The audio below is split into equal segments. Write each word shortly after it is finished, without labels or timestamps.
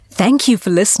Thank you for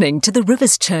listening to the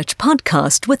Rivers Church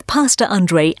podcast with Pastor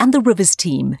Andre and the Rivers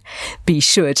team. Be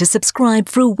sure to subscribe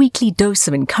for a weekly dose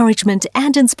of encouragement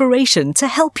and inspiration to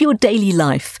help your daily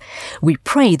life. We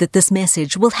pray that this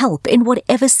message will help in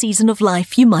whatever season of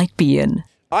life you might be in.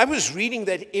 I was reading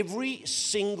that every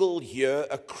single year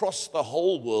across the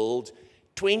whole world,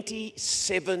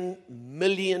 27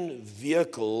 million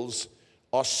vehicles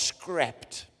are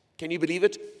scrapped. Can you believe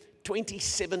it?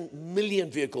 27 million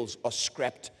vehicles are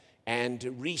scrapped and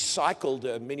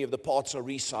recycled. Many of the parts are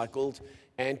recycled,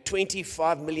 and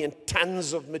 25 million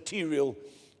tons of material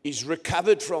is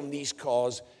recovered from these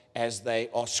cars as they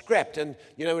are scrapped. And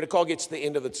you know, when a car gets to the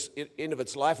end of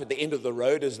its life, at the end of the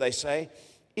road, as they say,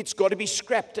 it's got to be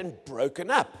scrapped and broken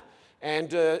up.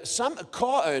 And some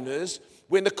car owners,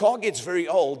 when the car gets very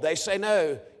old, they say,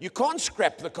 no, you can't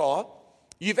scrap the car.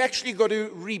 You've actually got to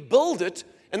rebuild it.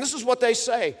 And this is what they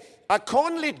say: I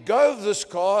can't let go of this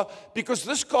car because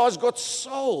this car's got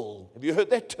soul. Have you heard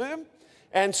that term?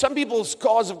 And some people's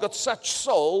cars have got such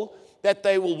soul that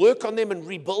they will work on them and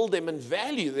rebuild them and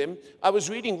value them. I was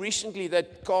reading recently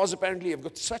that cars apparently have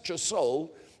got such a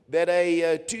soul that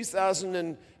in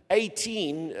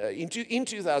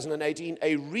 2018,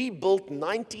 a rebuilt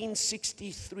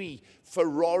 1963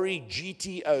 Ferrari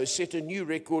GTO set a new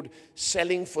record,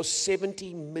 selling for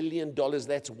 $70 million.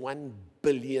 That's 1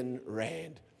 billion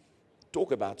rand.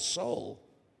 Talk about soul.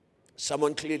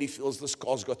 Someone clearly feels this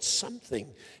car's got something.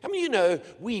 How many of you know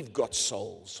we've got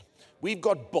souls? We've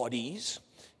got bodies,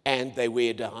 and they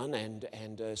wear down, and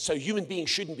so human beings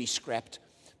shouldn't be scrapped.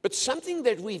 But something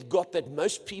that we've got that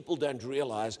most people don't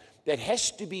realize that has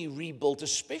to be rebuilt,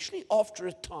 especially after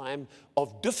a time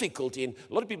of difficulty. And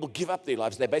a lot of people give up their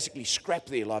lives. They basically scrap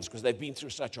their lives because they've been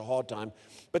through such a hard time.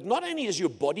 But not only does your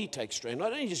body take strain,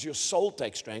 not only does your soul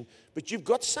take strain, but you've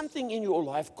got something in your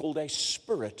life called a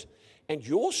spirit. And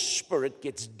your spirit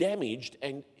gets damaged,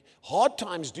 and hard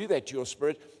times do that to your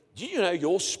spirit. Do you know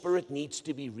your spirit needs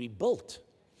to be rebuilt?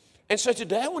 And so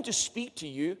today I want to speak to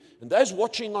you and those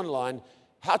watching online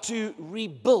how to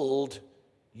rebuild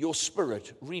your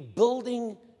spirit,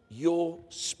 rebuilding your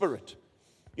spirit.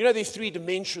 You know, there are three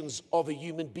dimensions of a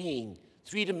human being,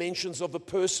 three dimensions of a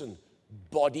person: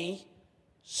 body,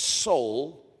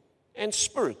 soul, and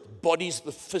spirit. Body's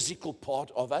the physical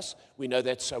part of us. We know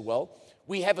that so well.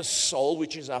 We have a soul,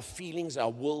 which is our feelings,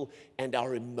 our will, and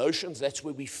our emotions. That's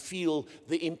where we feel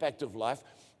the impact of life.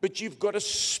 But you've got a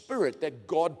spirit that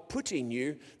God put in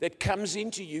you that comes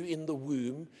into you in the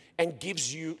womb and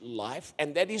gives you life.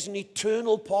 And that is an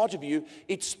eternal part of you.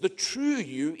 It's the true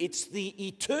you. It's the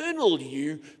eternal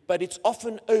you, but it's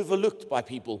often overlooked by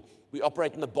people. We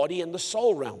operate in the body and the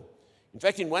soul realm. In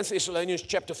fact, in 1 Thessalonians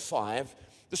chapter 5,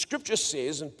 the scripture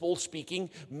says, and Paul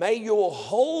speaking, may your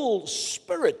whole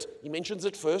spirit, he mentions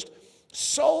it first,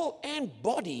 soul and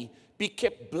body be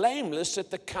kept blameless at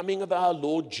the coming of our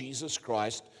Lord Jesus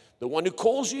Christ. The one who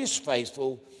calls you is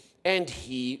faithful, and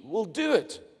he will do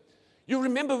it. You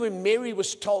remember when Mary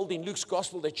was told in Luke's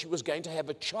gospel that she was going to have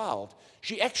a child,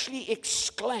 she actually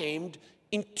exclaimed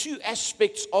in two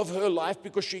aspects of her life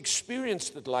because she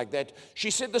experienced it like that. She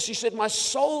said this, she said, my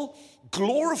soul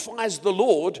glorifies the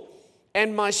Lord,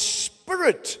 and my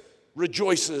spirit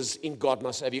rejoices in God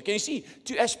my Savior. Can you see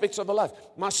two aspects of her life?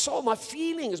 My soul, my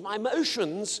feelings, my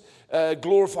emotions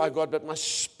glorify God, but my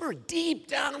spirit deep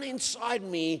down inside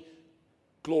me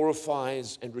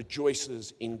glorifies and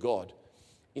rejoices in God.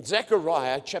 In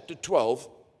Zechariah chapter 12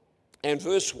 and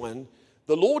verse 1,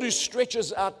 the Lord who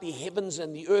stretches out the heavens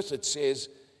and the earth, it says,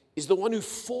 is the one who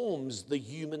forms the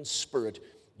human spirit.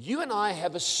 You and I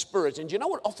have a spirit, and you know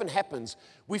what often happens?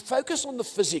 We focus on the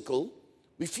physical.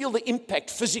 We feel the impact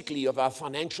physically of our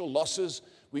financial losses.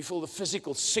 We feel the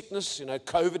physical sickness. You know,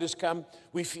 COVID has come.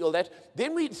 We feel that.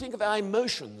 Then we think of our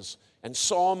emotions. And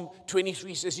Psalm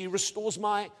 23 says, he restores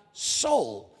my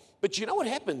soul. But you know what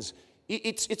happens?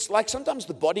 It's like sometimes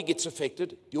the body gets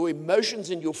affected, your emotions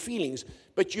and your feelings,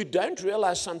 but you don't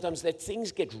realize sometimes that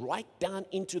things get right down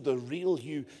into the real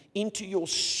you, into your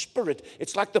spirit.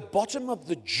 It's like the bottom of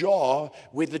the jar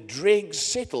where the dregs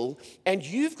settle, and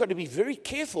you've got to be very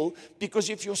careful, because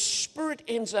if your spirit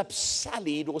ends up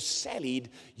sullied,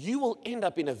 you will end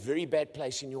up in a very bad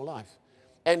place in your life.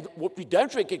 And what we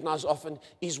don't recognize often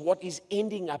is what is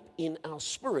ending up in our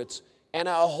spirits, and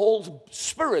our whole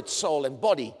spirit, soul, and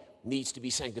body needs to be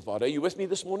sanctified. Are you with me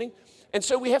this morning? And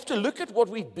so we have to look at what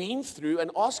we've been through and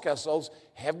ask ourselves,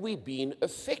 have we been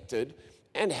affected,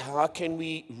 and how can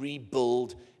we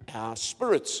rebuild our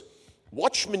spirits?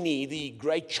 Watchman Nee, the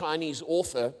great Chinese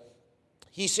author,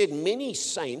 he said many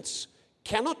saints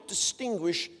cannot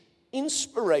distinguish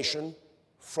inspiration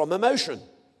from emotion.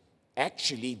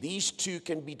 Actually, these two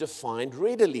can be defined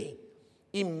readily.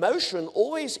 Emotion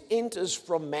always enters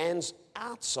from man's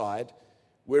outside,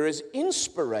 whereas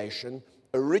inspiration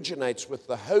originates with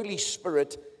the Holy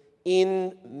Spirit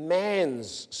in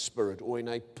man's spirit, or in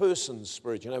a person's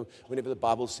spirit. You know, whenever the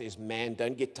Bible says man,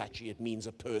 don't get touchy, it means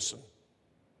a person.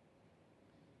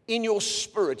 In your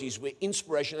spirit is where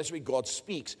inspiration, that's where God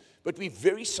speaks. But we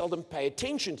very seldom pay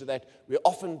attention to that. We're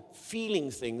often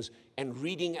feeling things and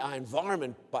reading our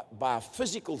environment by our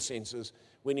physical senses,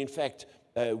 when in fact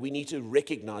we need to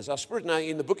recognize our spirit. Now,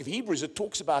 in the book of Hebrews, it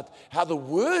talks about how the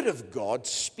Word of God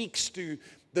speaks to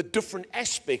the different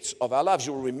aspects of our lives.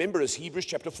 You'll remember as Hebrews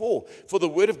chapter 4, for the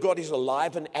Word of God is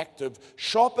alive and active,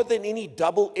 sharper than any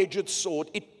double-edged sword.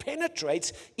 It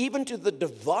penetrates even to the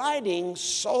dividing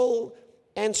soul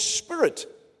and spirit.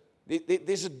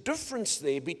 There's a difference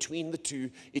there between the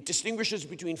two. It distinguishes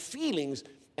between feelings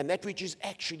and that which is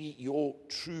actually your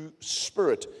true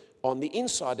spirit on the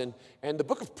inside. And the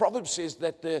book of Proverbs says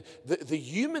that the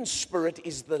human spirit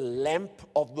is the lamp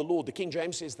of the Lord. The King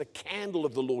James says the candle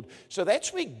of the Lord. So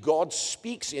that's where God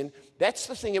speaks in. That's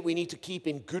the thing that we need to keep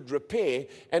in good repair.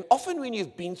 And often when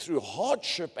you've been through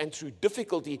hardship and through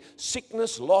difficulty,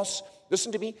 sickness, loss,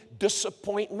 listen to me,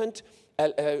 disappointment,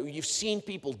 you've seen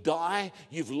people die,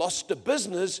 you've lost a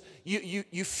business,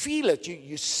 you feel it,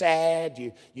 you're sad,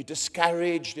 you're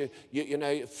discouraged, you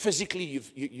know, physically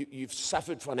you've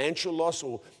suffered financial loss,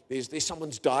 or there's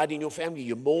someone's died in your family,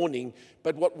 you're mourning.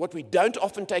 But what we don't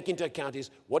often take into account is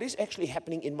what is actually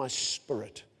happening in my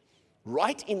spirit.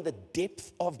 Right in the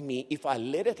depth of me, if I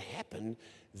let it happen,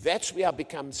 that's where I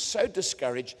become so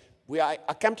discouraged, where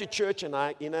I come to church and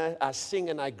I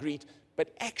sing and I greet,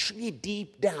 but actually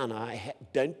deep down, I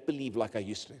don't believe like I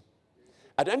used to.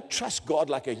 I don't trust God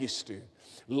like I used to.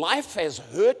 Life has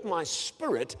hurt my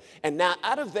spirit, and now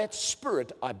out of that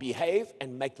spirit, I behave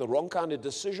and make the wrong kind of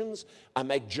decisions. I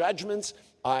make judgments.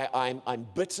 I'm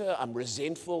bitter. I'm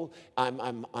resentful.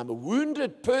 I'm a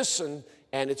wounded person,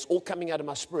 and it's all coming out of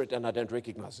my spirit, and I don't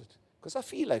recognize it because I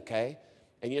feel okay.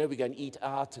 And, you know, we go and eat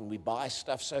out, and we buy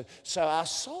stuff. So our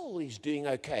soul is doing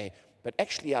okay. But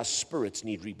actually, our spirits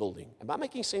need rebuilding. Am I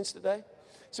making sense today?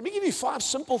 So let me give you 5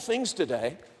 simple things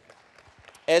today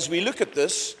as we look at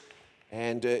this.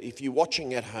 And if you're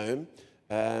watching at home,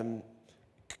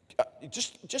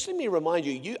 just let me remind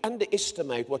you, you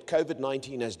underestimate what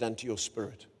COVID-19 has done to your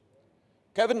spirit.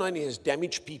 COVID-19 has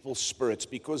damaged people's spirits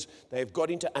because they've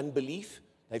got into unbelief.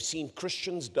 They've seen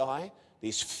Christians die.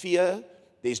 There's fear.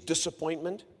 There's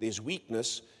disappointment. There's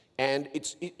weakness. And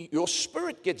your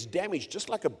spirit gets damaged just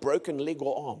like a broken leg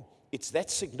or arm. It's that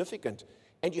significant.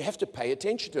 And you have to pay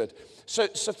attention to it. So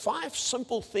 5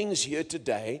 simple things here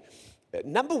today.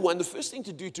 Number 1, the first thing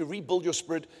to do to rebuild your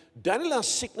spirit, don't allow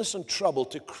sickness and trouble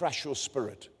to crush your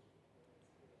spirit.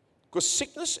 Because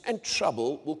sickness and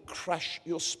trouble will crush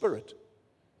your spirit.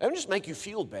 They don't just make you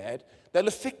feel bad. They'll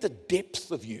affect the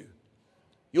depth of you.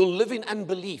 You'll live in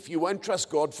unbelief. You won't trust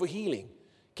God for healing.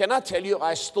 Can I tell you,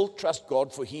 I still trust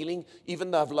God for healing,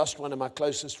 even though I've lost one of my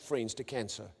closest friends to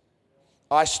cancer.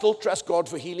 I still trust God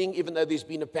for healing, even though there's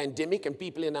been a pandemic and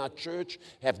people in our church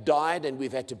have died and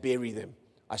we've had to bury them.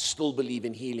 I still believe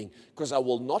in healing because I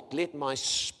will not let my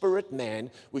spirit man,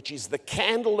 which is the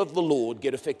candle of the Lord,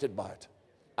 get affected by it.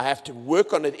 I have to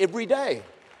work on it every day.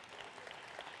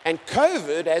 And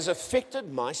COVID has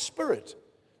affected my spirit.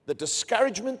 The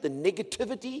discouragement, the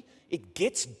negativity, it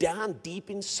gets down deep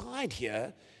inside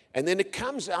here, and then it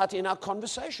comes out in our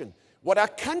conversation. What our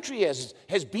country has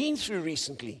been through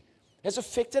recently has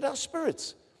affected our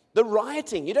spirits. The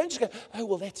rioting, you don't just go, oh,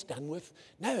 well, that's done with.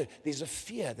 No, there's a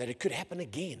fear that it could happen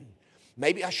again.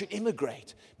 Maybe I should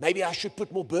immigrate. Maybe I should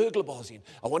put more burglar bars in.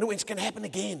 I wonder when it's going to happen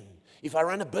again. If I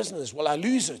run a business, will I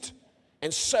lose it?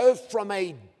 And so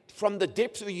from the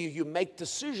depth of you, you make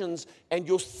decisions, and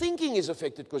your thinking is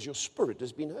affected because your spirit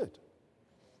has been hurt.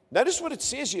 Notice what it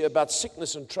says here about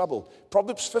sickness and trouble.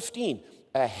 Proverbs 15,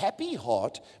 a happy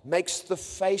heart makes the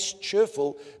face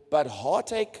cheerful, but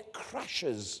heartache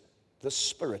crushes the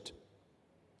spirit.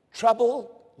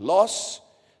 Trouble, loss,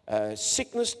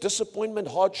 sickness, disappointment,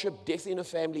 hardship, death in a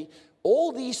family,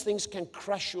 all these things can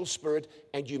crush your spirit,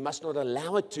 and you must not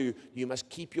allow it to. You must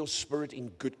keep your spirit in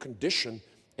good condition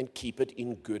and keep it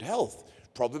in good health.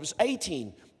 Proverbs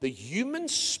 18, the human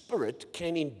spirit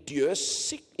can endure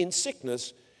in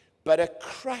sickness, but a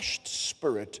crushed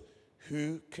spirit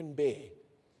who can bear?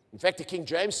 In fact, the King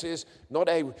James says, not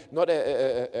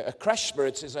a crushed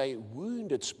spirit, says a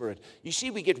wounded spirit. You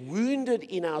see, we get wounded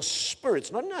in our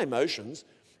spirits, not in our emotions.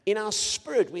 In our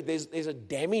spirit, there's a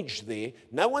damage there.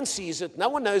 No one sees it. No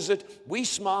one knows it. We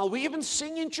smile. We even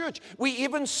sing in church. We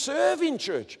even serve in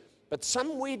church. But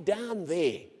somewhere down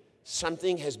there,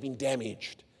 Something has been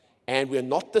damaged, and we're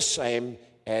not the same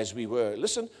as we were.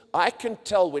 Listen, I can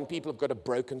tell when people have got a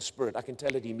broken spirit. I can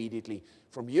tell it immediately.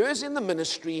 From years in the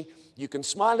ministry, you can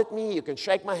smile at me, you can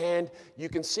shake my hand, you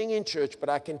can sing in church, but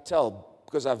I can tell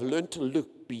because I've learned to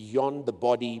look beyond the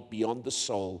body, beyond the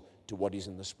soul, to what is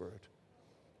in the spirit.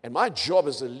 And my job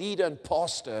as a leader and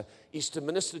pastor is to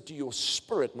minister to your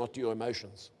spirit, not to your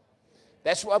emotions.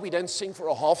 That's why we don't sing for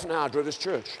a half an hour at Rivers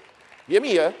Church. Hear me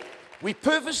here. We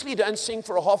purposely don't sing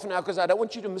for a half an hour because I don't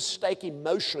want you to mistake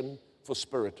emotion for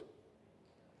spirit.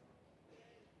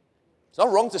 It's not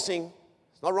wrong to sing.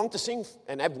 It's not wrong to sing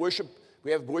and have worship.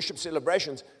 We have worship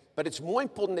celebrations. But it's more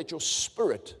important that your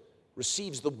spirit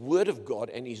receives the word of God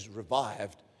and is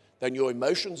revived than your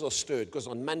emotions are stirred. Because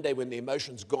on Monday, when the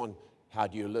emotion's gone, how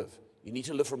do you live? You need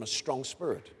to live from a strong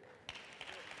spirit.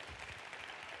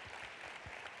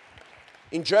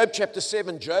 In Job chapter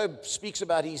 7, Job speaks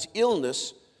about his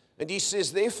illness, and he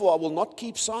says, therefore, I will not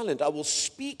keep silent. I will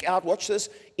speak out, watch this,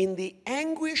 in the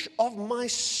anguish of my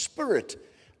spirit.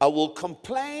 I will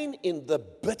complain in the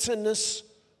bitterness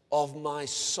of my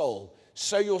soul.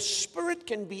 So your spirit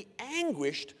can be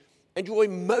anguished, and your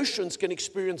emotions can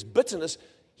experience bitterness.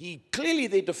 He clearly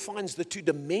there defines the two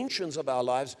dimensions of our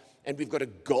lives, and we've got to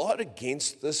guard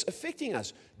against this affecting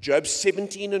us. Job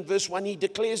 17 and verse 1, he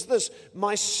declares this,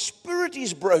 my spirit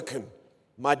is broken,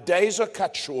 my days are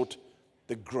cut short,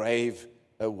 the grave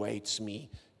awaits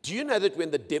me. Do you know that when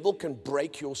the devil can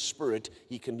break your spirit,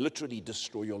 he can literally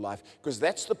destroy your life? Because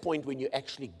that's the point when you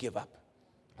actually give up.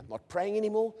 I'm not praying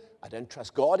anymore. I don't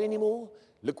trust God anymore.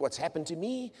 Look what's happened to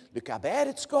me. Look how bad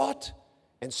it's got.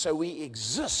 And so we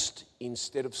exist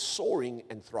instead of soaring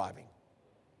and thriving.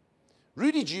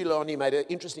 Rudy Giuliani made an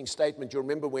interesting statement. You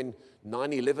remember when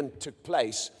 9/11 took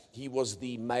place, he was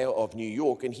the mayor of New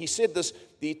York, and he said this,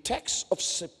 the attacks of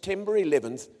September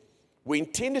 11th were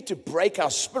intended to break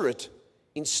our spirit.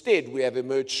 Instead, we have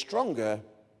emerged stronger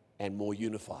and more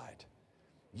unified.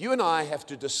 You and I have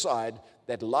to decide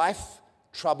that life,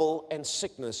 trouble, and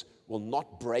sickness will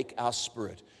not break our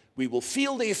spirit. We will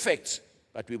feel the effects,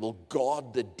 but we will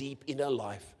guard the deep inner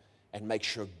life and make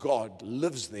sure God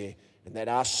lives there and that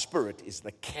our spirit is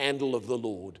the candle of the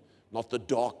Lord, not the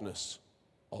darkness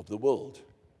of the world.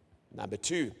 Number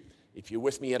two, if you're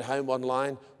with me at home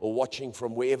online or watching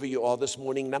from wherever you are this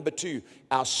morning, number two,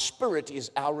 our spirit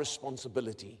is our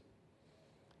responsibility.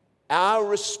 Our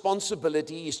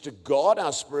responsibility is to guard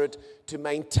our spirit, to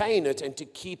maintain it, and to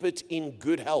keep it in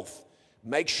good health.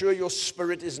 Make sure your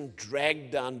spirit isn't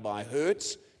dragged down by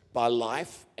hurts, by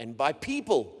life, and by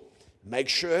people. Make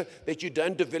sure that you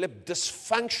don't develop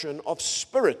dysfunction of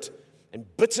spirit and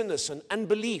bitterness and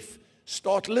unbelief.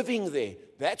 Start living there.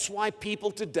 That's why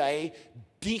people today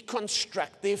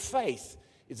deconstruct their faith.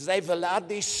 It's they've allowed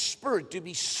their spirit to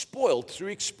be spoiled through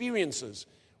experiences.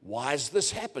 Why has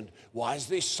this happened? Why is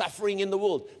there suffering in the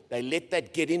world? They let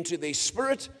that get into their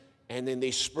spirit, and then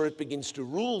their spirit begins to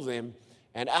rule them,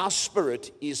 and our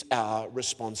spirit is our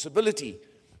responsibility.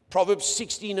 Proverbs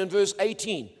 16 and verse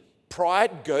 18,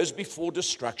 pride goes before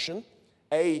destruction,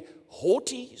 a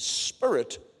haughty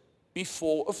spirit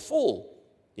before a fall.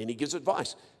 Then he gives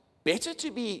advice. Better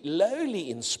to be lowly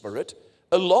in spirit,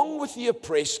 along with the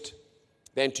oppressed,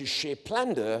 than to share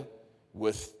plunder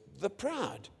with the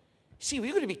proud. See,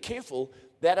 we've got to be careful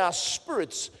that our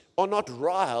spirits are not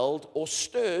riled or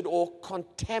stirred or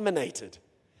contaminated.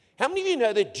 How many of you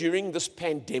know that during this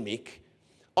pandemic,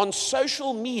 on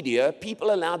social media,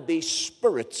 people allowed their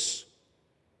spirits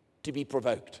to be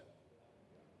provoked?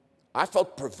 I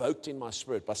felt provoked in my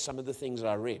spirit by some of the things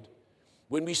I read.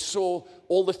 When we saw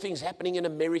all the things happening in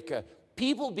America,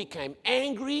 people became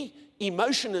angry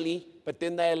emotionally, but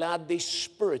then they allowed their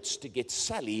spirits to get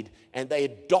sullied, and they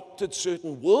adopted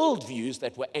certain worldviews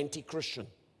that were anti-Christian.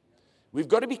 We've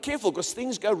got to be careful because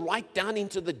things go right down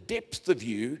into the depth of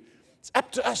you. It's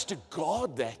up to us to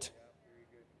guard that.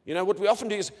 You know, what we often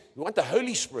do is we want the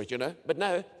Holy Spirit, but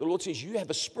no, the Lord says you have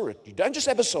a spirit. You don't just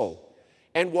have a soul.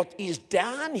 And what is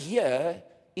down here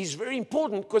is very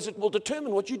important because it will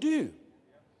determine what you do.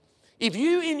 If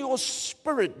you in your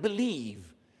spirit believe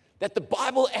that the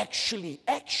Bible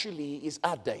actually is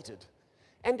outdated,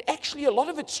 and actually a lot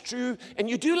of it's true, and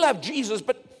you do love Jesus,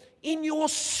 but in your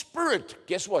spirit,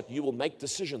 guess what? You will make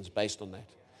decisions based on that.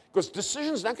 Because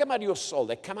decisions don't come out of your soul,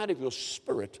 they come out of your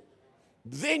spirit.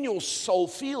 Then your soul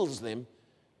feels them.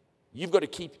 You've got to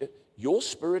keep your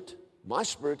spirit, my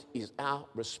spirit is our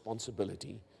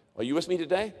responsibility. Are you with me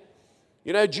today?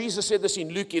 You know, Jesus said this in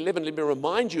Luke 11. Let me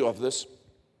remind you of this.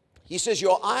 He says,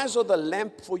 your eyes are the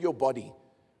lamp for your body.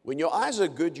 When your eyes are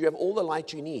good, you have all the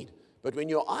light you need. But when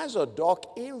your eyes are dark,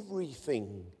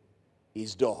 everything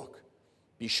is dark.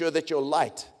 Be sure that your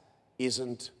light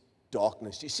isn't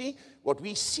darkness. You see, what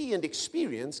we see and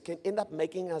experience can end up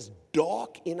making us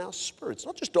dark in our spirits,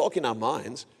 not just dark in our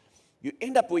minds. You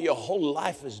end up where your whole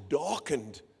life is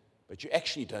darkened, but you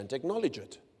actually don't acknowledge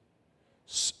it.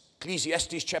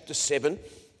 Ecclesiastes chapter 7,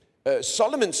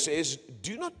 Solomon says,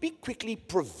 do not be quickly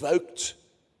provoked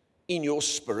in your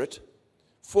spirit,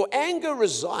 for anger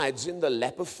resides in the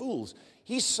lap of fools.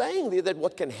 He's saying there that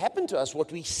what can happen to us,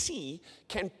 what we see,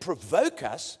 can provoke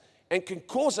us and can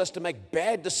cause us to make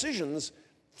bad decisions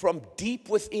from deep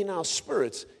within our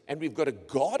spirits. And we've got to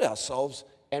guard ourselves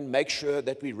and make sure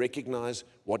that we recognize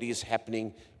what is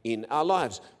happening in our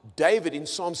lives. David in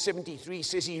Psalm 73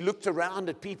 says he looked around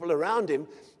at people around him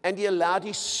and he allowed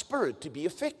his spirit to be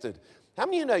affected. How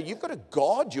many of you know you've got to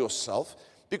guard yourself,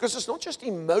 because it's not just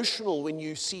emotional when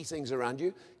you see things around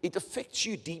you, it affects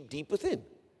you deep, deep within.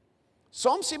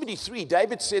 Psalm 73,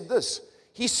 David said this.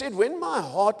 He said, when my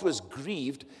heart was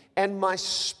grieved and my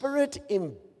spirit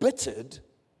embittered,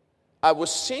 I was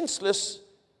senseless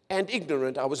and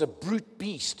ignorant. I was a brute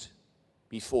beast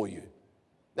before you.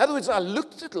 In other words, I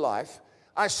looked at life.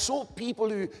 I saw people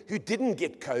who didn't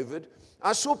get COVID.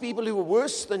 I saw people who were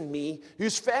worse than me,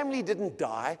 whose family didn't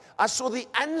die. I saw the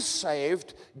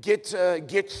unsaved get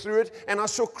through it, and I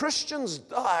saw Christians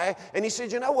die. And he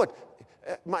said, you know what?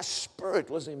 My spirit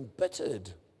was embittered.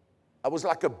 I was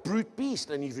like a brute beast.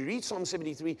 And if you read Psalm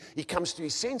 73, he comes to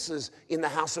his senses in the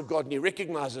house of God, and he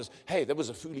recognizes, hey, that was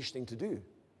a foolish thing to do.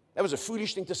 That was a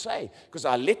foolish thing to say, because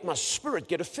I let my spirit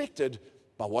get affected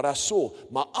by what I saw.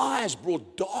 My eyes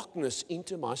brought darkness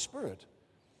into my spirit.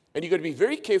 And you've got to be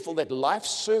very careful that life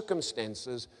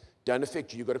circumstances don't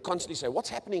affect you. You've got to constantly say, what's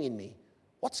happening in me?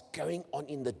 What's going on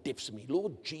in the depths of me?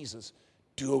 Lord Jesus,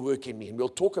 do a work in me. And we'll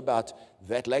talk about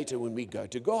that later when we go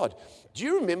to God. Do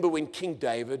you remember when King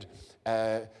David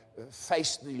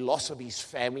faced the loss of his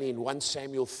family in 1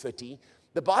 Samuel 30?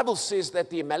 The Bible says that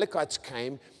the Amalekites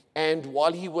came, and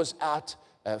while he was out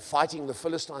fighting the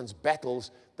Philistines'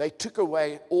 battles, they took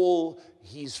away all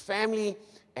his family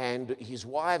and his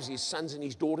wives, his sons and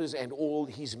his daughters, and all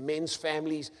his men's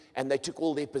families, and they took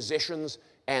all their possessions,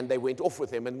 and they went off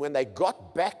with them. And when they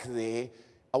got back there,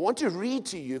 I want to read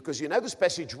to you, because you know this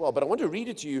passage well, but I want to read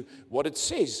it to you, what it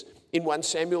says in 1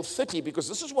 Samuel 30, because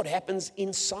this is what happens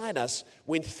inside us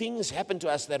when things happen to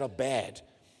us that are bad.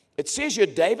 It says here,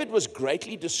 David was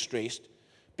greatly distressed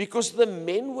because the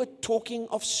men were talking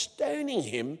of stoning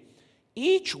him.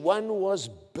 Each one was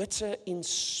bitter in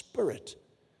spirit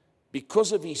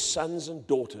because of his sons and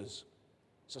daughters.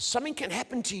 So something can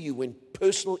happen to you when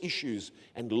personal issues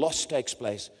and loss takes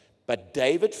place. But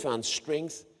David found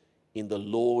strength in the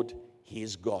Lord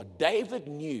his God. David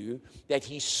knew that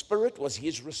his spirit was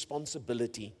his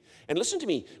responsibility. And listen to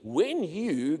me, when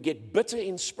you get bitter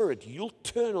in spirit, you'll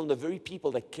turn on the very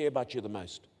people that care about you the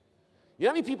most. You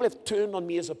know how many people have turned on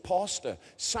me as a pastor?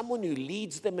 Someone who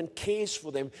leads them and cares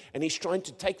for them, and he's trying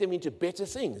to take them into better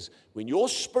things. When your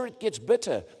spirit gets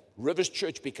bitter, Rivers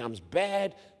Church becomes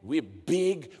bad. We're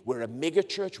big. We're a mega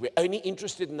church. We're only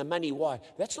interested in the money. Why?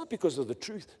 That's not because of the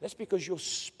truth. That's because your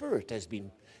spirit has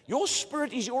been. Your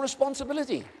spirit is your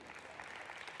responsibility.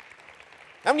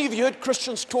 How many of you heard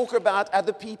Christians talk about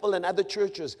other people and other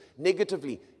churches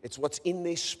negatively? It's what's in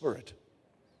their spirit.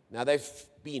 Now, they've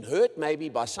been hurt maybe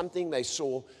by something they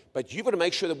saw, but you've got to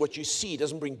make sure that what you see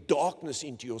doesn't bring darkness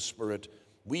into your spirit.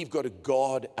 We've got to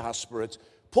guard our spirits.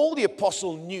 Paul the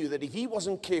apostle knew that if he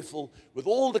wasn't careful with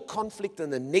all the conflict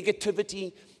and the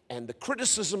negativity and the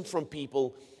criticism from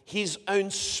people, his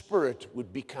own spirit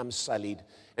would become sullied.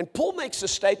 And Paul makes a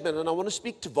statement, and I want to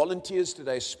speak to volunteers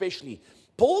today especially.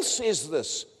 Paul says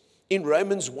this in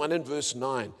Romans 1 and verse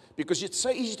 9, because it's so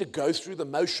easy to go through the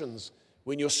motions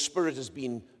when your spirit has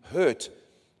been hurt.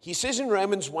 He says in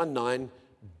Romans 1:9,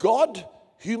 God,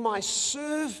 whom I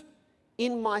serve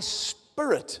in my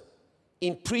spirit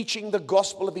in preaching the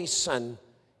gospel of his Son,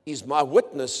 is my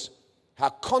witness how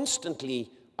constantly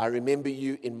I remember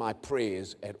you in my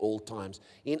prayers at all times.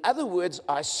 In other words,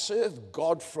 I serve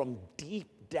God from deep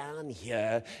down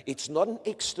here. It's not an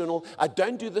external. I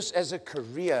don't do this as a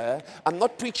career. I'm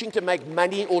not preaching to make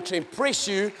money or to impress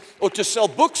you or to sell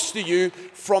books to you.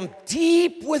 From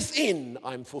deep within,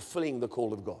 I'm fulfilling the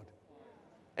call of God.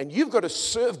 And you've got to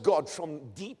serve God from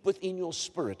deep within your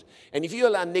spirit. And if you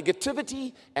allow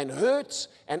negativity and hurts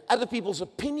and other people's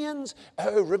opinions,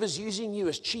 oh, River's using you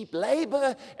as cheap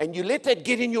labor, and you let that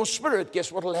get in your spirit,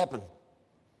 guess what will happen?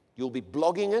 You'll be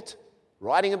blogging it,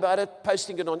 writing about it,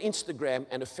 posting it on Instagram,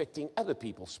 and affecting other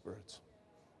people's spirits.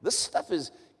 This stuff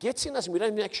gets in us, and we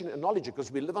don't actually acknowledge it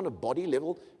because we live on a body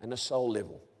level and a soul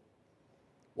level.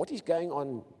 What is going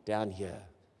on down here?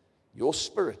 Your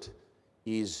spirit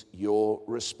is your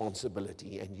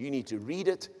responsibility. And you need to read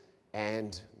it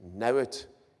and know it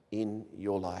in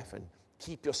your life and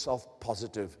keep yourself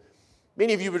positive.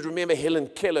 Many of you would remember Helen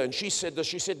Keller, and she said this.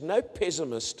 She said, no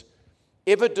pessimist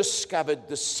ever discovered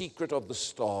the secret of the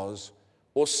stars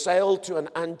or sailed to an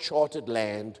uncharted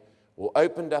land or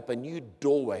opened up a new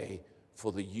doorway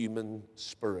for the human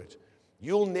spirit.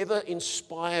 You'll never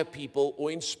inspire people or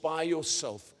inspire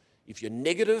yourself if you're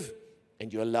negative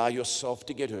and you allow yourself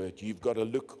to get hurt. You've got to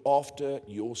look after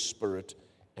your spirit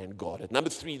and guard it. Number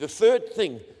 3, the third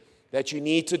thing that you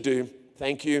need to do,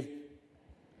 thank you.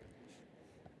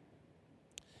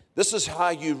 This is how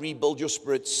you rebuild your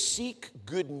spirit. Seek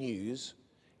good news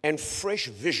and fresh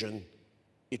vision.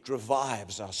 It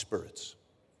revives our spirits.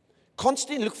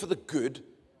 Constantly look for the good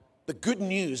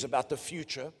news about the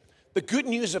future, the good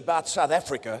news about South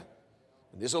Africa.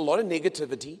 And there's a lot of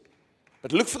negativity,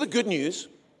 but look for the good news.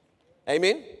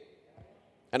 Amen?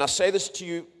 And I say this to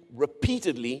you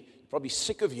repeatedly, probably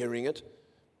sick of hearing it,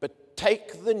 but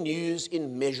take the news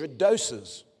in measured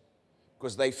doses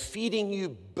because they're feeding you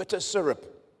bitter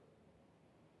syrup.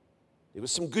 There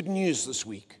was some good news this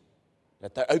week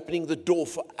that they're opening the door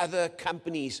for other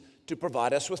companies to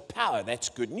provide us with power. That's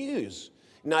good news.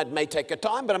 Now, it may take a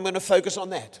time, but I'm going to focus on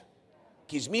that.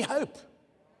 Gives me hope.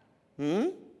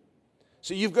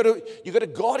 So you've got to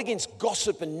guard against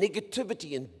gossip and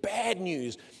negativity and bad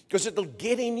news because it'll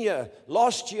get in you.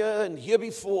 Last year and year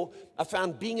before, I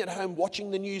found being at home,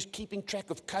 watching the news, keeping track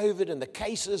of COVID and the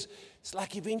cases, it's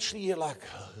like eventually you're like,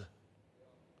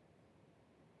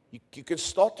 you can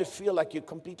start to feel like you're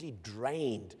completely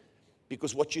drained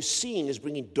because what you're seeing is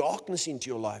bringing darkness into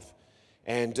your life.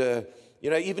 And,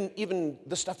 even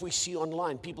the stuff we see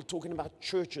online, people talking about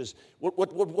churches,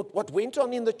 what went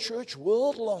on in the church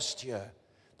world last year,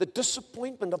 the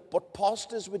disappointment of what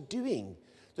pastors were doing,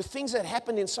 the things that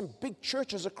happened in some big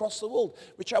churches across the world,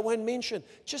 which I won't mention,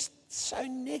 just so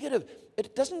negative.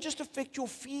 It doesn't just affect your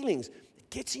feelings. It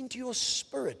gets into your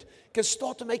spirit. It can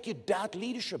start to make you doubt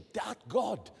leadership, doubt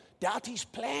God, doubt His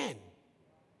plan.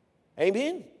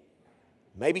 Amen?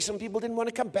 Maybe some people didn't want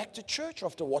to come back to church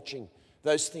after watching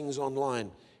those things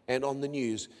online and on the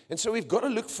news. And so we've got to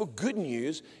look for good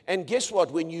news. And guess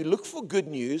what? When you look for good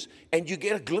news and you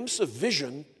get a glimpse of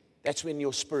vision, that's when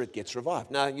your spirit gets revived.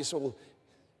 Now, you say, well,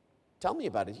 tell me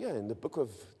about it. Yeah, in the book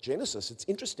of Genesis, it's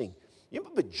interesting. You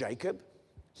remember Jacob?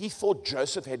 He thought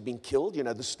Joseph had been killed. You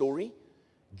know the story?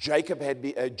 Joseph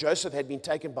had been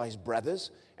taken by his brothers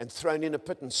and thrown in a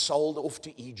pit and sold off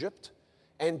to Egypt.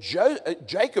 And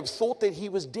Jacob thought that he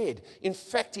was dead. In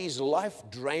fact, his life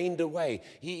drained away.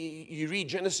 You read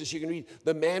Genesis, you can read,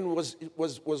 the man was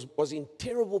in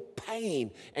terrible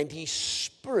pain, and his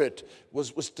spirit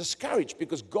was discouraged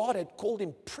because God had called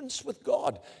him prince with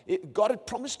God. God had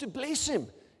promised to bless him.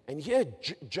 And here,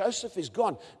 Joseph is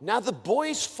gone. Now the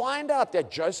boys find out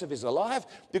that Joseph is alive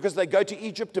because they go to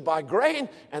Egypt to buy grain,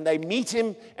 and they meet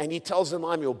him, and he tells them,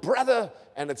 I'm your brother.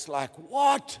 And it's like,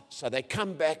 what? So they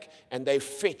come back, and they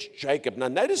fetch Jacob. Now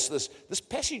notice this. This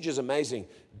passage is amazing.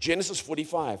 Genesis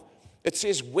 45. It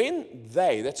says, when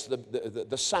they, that's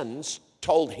the sons,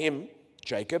 told him,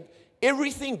 Jacob,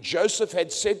 everything Joseph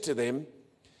had said to them,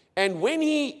 and when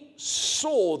he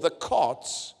saw the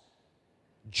carts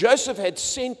Joseph had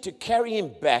sent to carry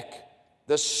him back,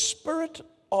 the spirit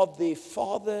of their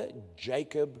father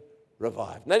Jacob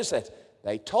revived. Notice that.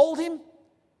 They told him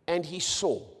and he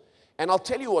saw. And I'll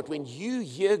tell you what, when you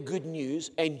hear good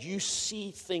news and you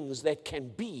see things that can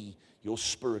be, your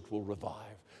spirit will revive.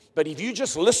 But if you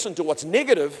just listen to what's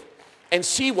negative and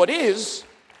see what is,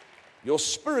 your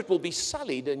spirit will be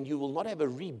sullied and you will not have a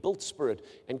rebuilt spirit.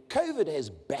 And COVID has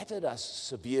battered us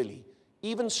severely.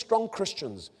 Even strong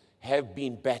Christians have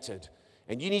been battered.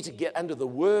 And you need to get under the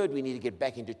word. We need to get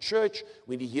back into church.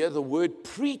 We need to hear the word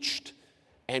preached.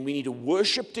 And we need to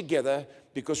worship together,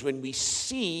 because when we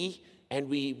see and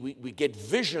we get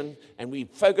vision and we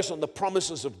focus on the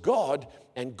promises of God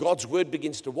and God's word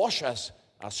begins to wash us,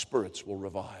 our spirits will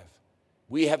revive.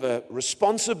 We have a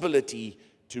responsibility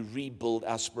to rebuild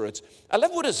our spirits. I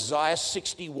love what Isaiah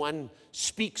 61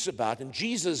 speaks about. And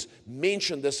Jesus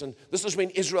mentioned this. And this is when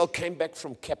Israel came back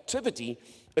from captivity.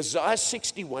 Isaiah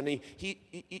 61,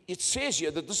 it says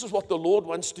here that this is what the Lord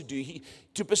wants to do.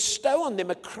 To bestow on them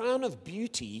a crown of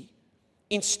beauty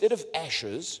instead of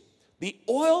ashes, the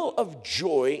oil of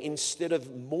joy instead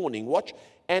of mourning. Watch.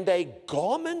 And a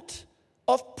garment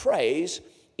of praise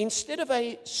instead of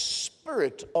a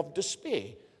spirit of despair.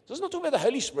 So it's not talking about the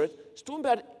Holy Spirit. It's talking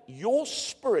about your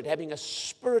spirit having a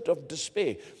spirit of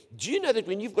despair. Do you know that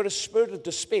when you've got a spirit of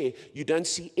despair, you don't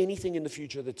see anything in the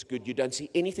future that's good? You don't see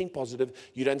anything positive.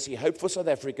 You don't see hope for South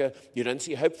Africa. You don't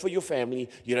see hope for your family.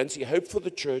 You don't see hope for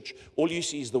the church. All you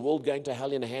see is the world going to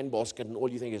hell in a handbasket, and all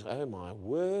you think is, oh my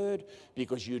word,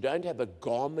 because you don't have a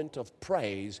garment of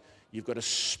praise. You've got a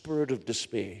spirit of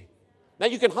despair. Now,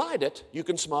 you can hide it. You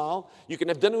can smile. You can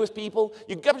have dinner with people.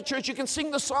 You can go to church. You can sing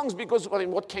the songs because, well,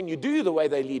 then what can you do the way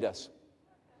they lead us?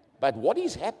 But what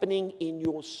is happening in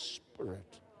your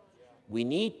spirit? We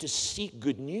need to seek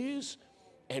good news,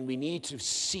 and we need to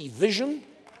see vision.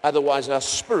 Otherwise, our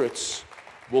spirits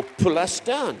will pull us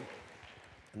down.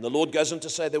 And the Lord goes on to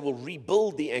say they will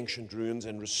rebuild the ancient ruins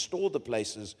and restore the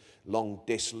places long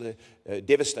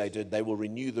devastated. They will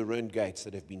renew the ruined gates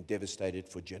that have been devastated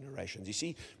for generations. You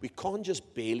see, we can't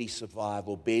just barely survive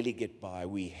or barely get by.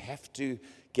 We have to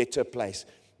get to a place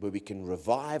where we can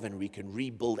revive and we can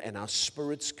rebuild and our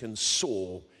spirits can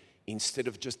soar instead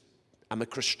of just, I'm a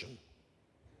Christian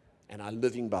and I'm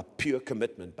living by pure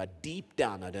commitment. But deep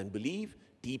down, I don't believe.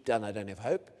 Deep down, I don't have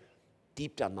hope.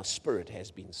 Deep down, my spirit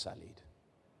has been sullied.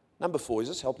 Number 4, is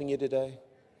this helping you today?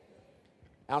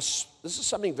 This is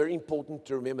something very important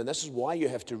to remember, and this is why you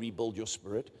have to rebuild your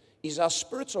spirit, is our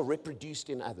spirits are reproduced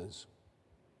in others.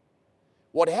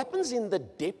 What happens in the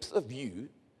depth of you,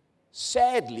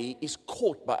 sadly, is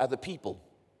caught by other people.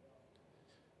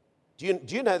 Do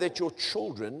you know that your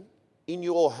children in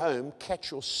your home catch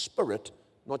your spirit,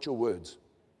 not your words?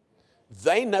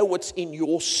 They know what's in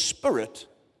your spirit,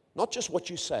 not just what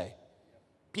you say.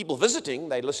 People visiting,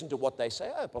 they listen to what they say.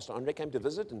 Oh, Pastor Andre came to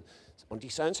visit, and Auntie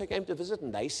so-and-so came to visit,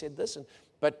 and they said this.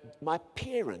 But my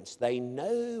parents, they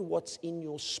know what's in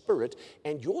your spirit,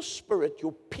 and your spirit,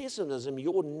 your pessimism,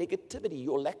 your negativity,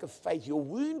 your lack of faith, your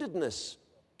woundedness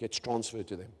gets transferred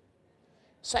to them.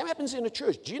 Same happens in a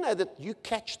church. Do you know that you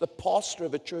catch the pastor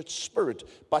of a church spirit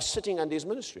by sitting under his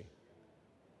ministry?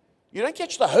 You don't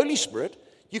catch the Holy Spirit,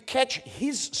 you catch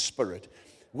his spirit.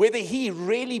 Whether he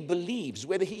really believes,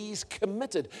 whether he is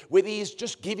committed, whether he is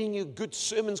just giving you good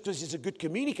sermons because he's a good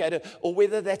communicator, or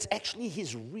whether that's actually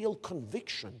his real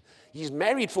conviction. He's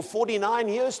married for 49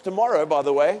 years tomorrow, by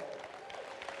the way.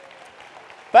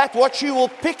 But what you will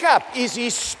pick up is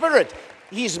his spirit.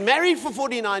 He's married for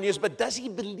 49 years, but does he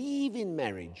believe in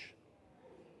marriage?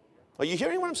 Are you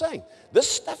hearing what I'm saying?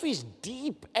 This stuff is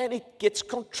deep and it gets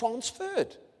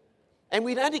transferred. And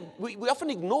we often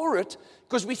ignore it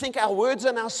because we think our words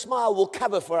and our smile will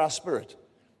cover for our spirit.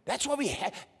 That's why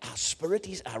our spirit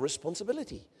is our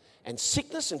responsibility. And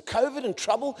sickness and COVID and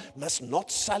trouble must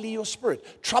not sully your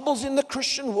spirit. Troubles in the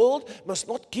Christian world must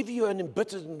not give you an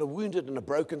embittered and a wounded and a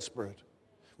broken spirit.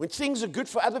 When things are good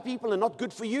for other people and not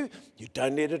good for you, you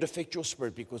don't let it affect your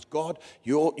spirit because God,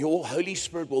 your Holy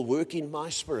Spirit will work in my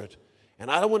spirit. And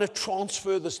I don't want to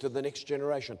transfer this to the next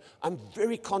generation. I'm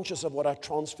very conscious of what I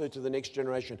transfer to the next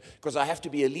generation because I have to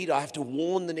be a leader. I have to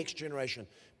warn the next generation.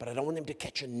 But I don't want them to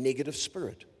catch a negative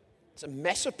spirit. It's a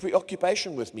massive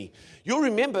preoccupation with me. You'll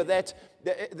remember that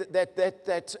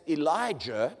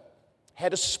Elijah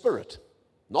had a spirit,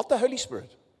 not the Holy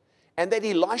Spirit, and that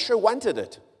Elisha wanted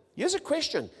it. Here's a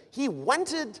question. He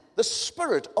wanted the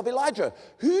spirit of Elijah.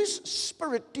 Whose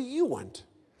spirit do you want?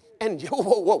 And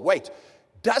wait.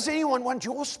 Does anyone want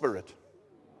your spirit?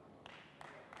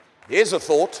 There's a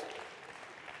thought.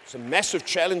 It's a massive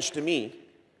challenge to me.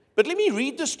 But let me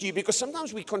read this to you because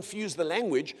sometimes we confuse the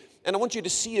language, and I want you to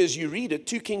see as you read it,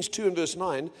 2 Kings 2 and verse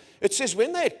 9, it says,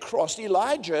 when they had crossed,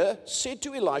 Elijah said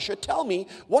to Elisha, tell me,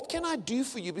 what can I do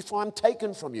for you before I'm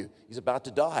taken from you? He's about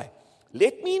to die.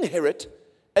 Let me inherit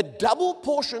a double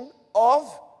portion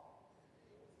of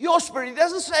your spirit. He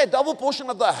doesn't say a double portion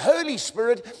of the Holy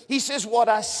Spirit. He says what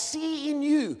I see in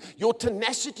you, your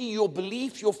tenacity, your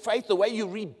belief, your faith, the way you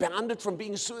rebounded from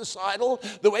being suicidal,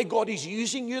 the way God is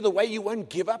using you, the way you won't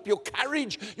give up, your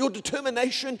courage, your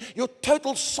determination, your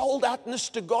total sold outness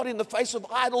to God in the face of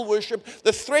idol worship,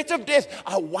 the threat of death.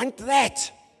 I want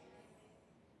that.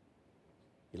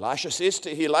 Elijah says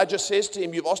to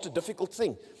him, you've asked a difficult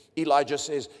thing. Elijah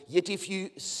says, yet if you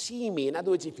see me, in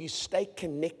other words, if you stay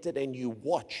connected and you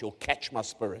watch, you'll catch my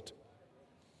spirit.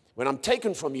 When I'm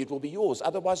taken from you, it will be yours.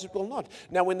 Otherwise, it will not.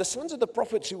 Now, when the sons of the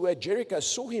prophets who were at Jericho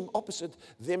saw him opposite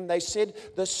them, they said,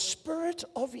 the spirit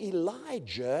of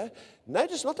Elijah,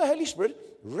 notice not the Holy Spirit,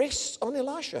 rests on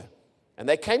Elisha. And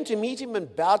they came to meet him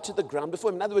and bowed to the ground before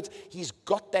him. In other words, he's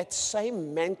got that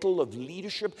same mantle of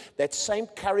leadership, that same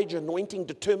courage, anointing,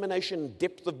 determination,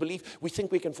 depth of belief. We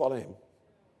think we can follow him.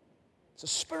 It's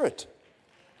a spirit.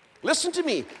 Listen to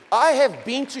me. I have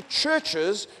been to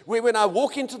churches where when I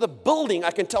walk into the building, I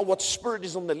can tell what spirit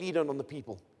is on the leader and on the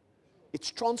people.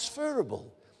 It's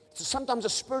transferable. It's sometimes a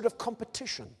spirit of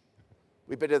competition.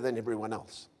 We're better than everyone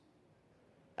else.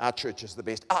 Our church is the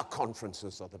best. Our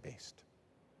conferences are the best.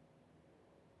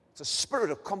 It's a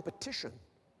spirit of competition.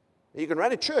 You can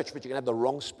run a church, but you can have the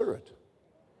wrong spirit.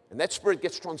 And that spirit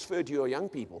gets transferred to your young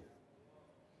people.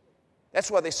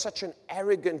 That's why there's such an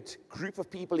arrogant group of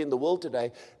people in the world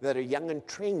today that are young and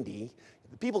trendy.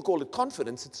 The people call it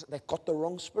confidence. They've got the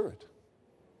wrong spirit.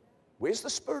 Where's the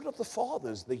spirit of the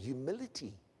fathers, the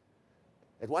humility,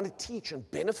 that want to teach and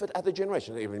benefit other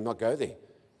generations? They will not go there.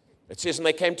 It says, and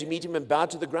they came to meet him and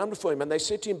bowed to the ground before him. And they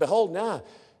said to him, behold, now,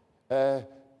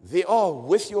 there are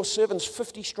with your servants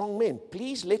 50 strong men.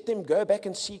 Please let them go back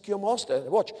and seek your master.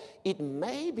 Watch. It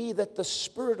may be that the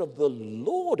Spirit of the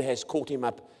Lord has caught him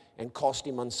up and cast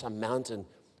him on some mountain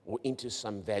or into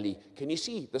some valley. Can you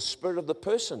see? The spirit of the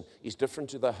person is different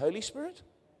to the Holy Spirit.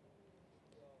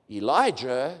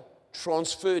 Elijah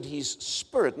transferred his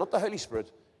spirit, not the Holy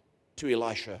Spirit, to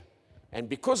Elisha. And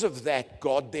because of that,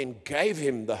 God then gave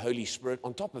him the Holy Spirit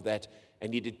on top of that,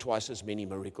 and he did twice as many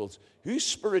miracles. Whose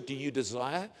spirit do you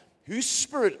desire? Whose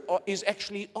spirit is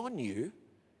actually on you?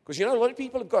 Because you know, a lot of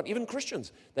people have got, even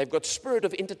Christians, they've got spirit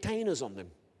of entertainers on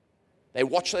them. They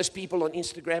watch those people on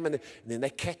Instagram and then they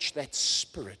catch that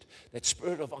spirit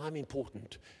of I'm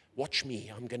important. Watch me,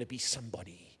 I'm going to be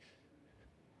somebody.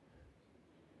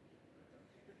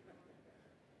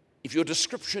 If your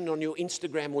description on your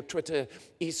Instagram or Twitter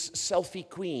is selfie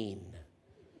queen,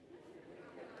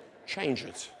 change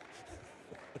it.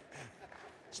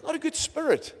 It's not a good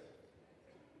spirit.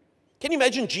 Can you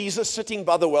imagine Jesus sitting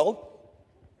by the well,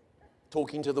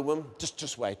 talking to the woman?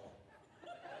 Just wait.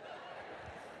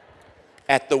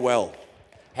 At the well.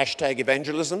 Hashtag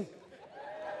evangelism.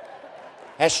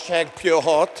 Hashtag pure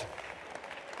heart.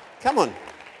 Come on.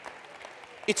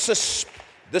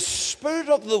 The spirit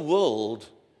of the world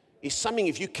is something,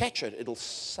 if you catch it, it'll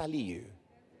sully you.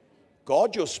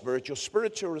 Guard your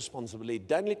spiritual responsibility.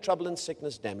 Don't let trouble and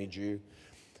sickness damage you.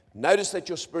 Notice that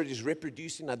your spirit is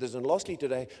reproducing others. And lastly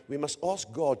today, we must ask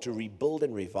God to rebuild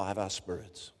and revive our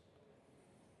spirits.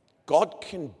 God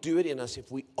can do it in us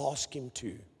if we ask Him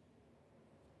to.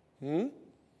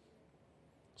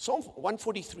 Psalm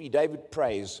 143, David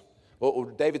prays,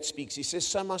 or David speaks. He says,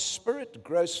 so my spirit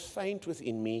grows faint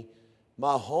within me.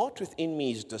 My heart within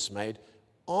me is dismayed.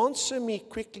 Answer me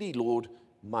quickly, Lord.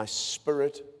 My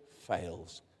spirit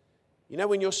fails. You know,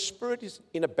 when your spirit is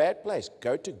in a bad place,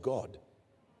 go to God.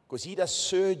 Because He does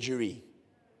surgery.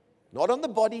 Not on the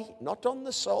body, not on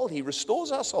the soul. He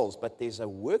restores our souls. But there's a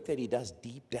work that He does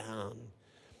deep down.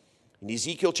 In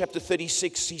Ezekiel chapter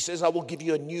 36, He says, I will give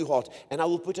you a new heart and I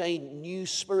will put a new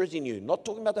spirit in you. Not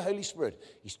talking about the Holy Spirit.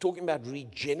 He's talking about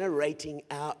regenerating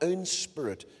our own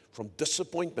spirit from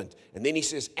disappointment. And then He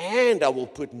says, and I will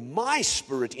put my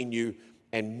spirit in you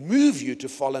and move you to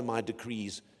follow my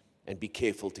decrees and be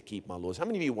careful to keep my laws. How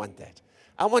many of you want that?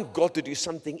 I want God to do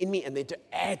something in me and then to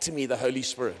add to me the Holy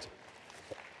Spirit.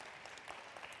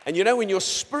 And you know, when your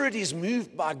spirit is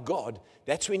moved by God,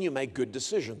 that's when you make good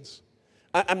decisions.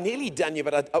 I'm nearly done here,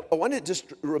 but I want to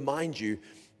just remind you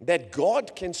that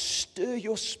God can stir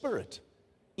your spirit,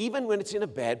 even when it's in a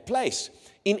bad place.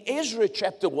 In Ezra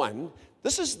chapter 1,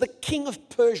 this is the king of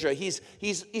Persia. He's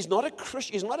not a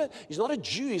Christian. He's not a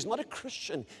Jew. He's not a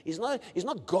Christian. He's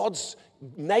not God's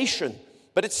nation.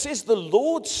 But it says the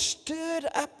Lord stirred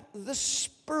up the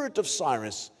spirit of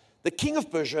Cyrus, the king of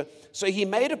Persia, so he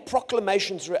made a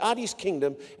proclamation throughout his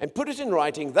kingdom and put it in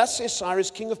writing. Thus says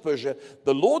Cyrus, king of Persia,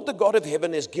 the Lord, the God of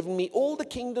heaven, has given me all the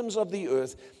kingdoms of the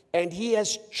earth, and He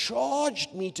has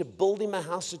charged me to build Him a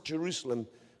house at Jerusalem,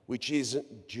 which is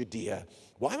Judea.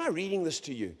 Why am I reading this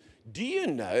to you? Do you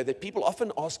know that people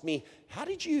often ask me, how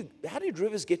did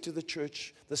Rivers get to the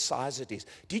church the size it is?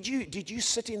 Did you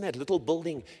sit in that little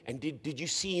building and did you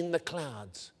see in the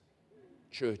clouds?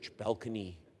 Church,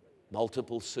 balcony,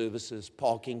 multiple services,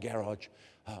 parking garage.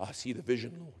 Oh, I see the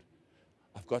vision, Lord.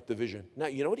 I've got the vision. No,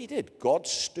 you know what He did? God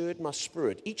stirred my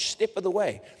spirit each step of the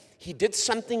way. He did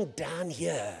something down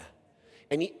here.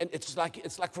 And it's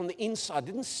like from the inside. I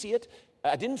didn't see it.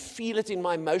 I didn't feel it in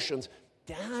my emotions.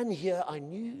 Down here, I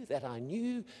knew that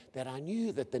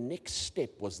the next step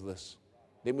was this.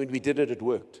 Then when we did it, it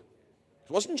worked.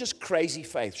 It wasn't just crazy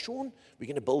faith. Sean, we're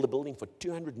going to build a building for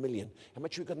 200 million. How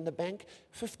much we got in the bank?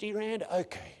 50 rand?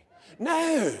 Okay.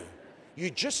 No.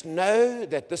 You just know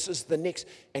that this is the next.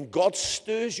 And God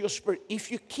stirs your spirit.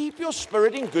 If you keep your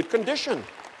spirit in good condition.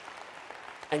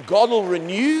 And God will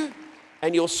renew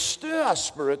and He'll stir our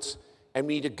spirits. And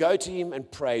we need to go to Him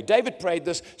and pray. David prayed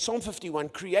this, Psalm 51,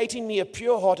 create in me a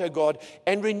pure heart, O God,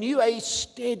 and renew a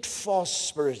steadfast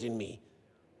spirit in me.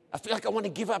 I feel like I want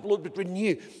to give up, Lord, but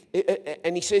renew.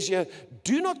 And he says here,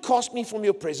 do not cast me from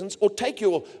your presence or take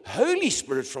your Holy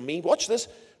Spirit from me. Watch this.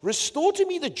 Restore to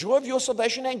me the joy of your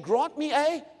salvation and grant me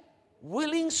a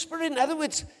willing spirit. In other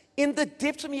words, in the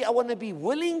depths of me, I want to be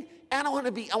willing and I want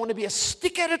to be a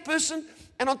stick-at-it person.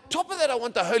 And on top of that, I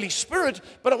want the Holy Spirit,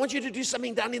 but I want you to do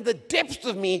something down in the depths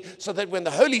of me so that when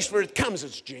the Holy Spirit comes,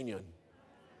 it's genuine.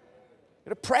 You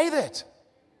got to pray that.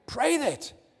 Pray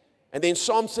that. And then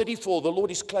Psalm 34, the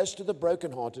Lord is close to the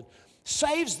brokenhearted,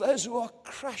 saves those who are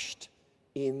crushed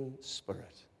in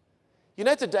spirit. You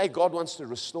know, today God wants to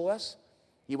restore us.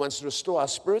 He wants to restore our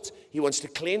spirits. He wants to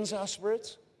cleanse our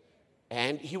spirits.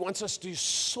 And He wants us to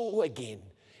soar again.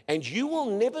 And you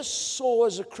will never soar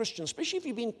as a Christian, especially if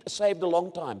you've been saved a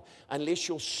long time, unless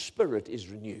your spirit is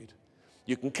renewed.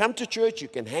 You can come to church, you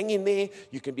can hang in there,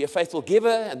 you can be a faithful giver,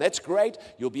 and that's great.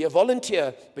 You'll be a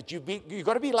volunteer, but you've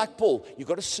got to be like Paul. You've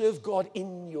got to serve God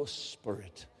in your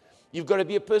spirit. You've got to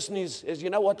be a person who says, you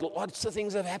know what, lots of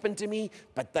things have happened to me,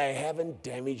 but they haven't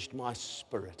damaged my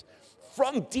spirit.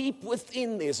 From deep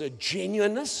within, there's a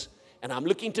genuineness, and I'm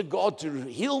looking to God to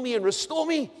heal me and restore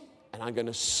me, and I'm going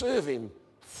to serve Him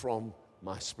from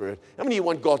my spirit. How many of you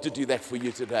want God to do that for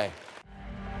you today?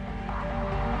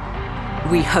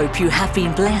 We hope you have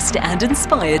been blessed and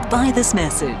inspired by this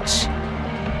message.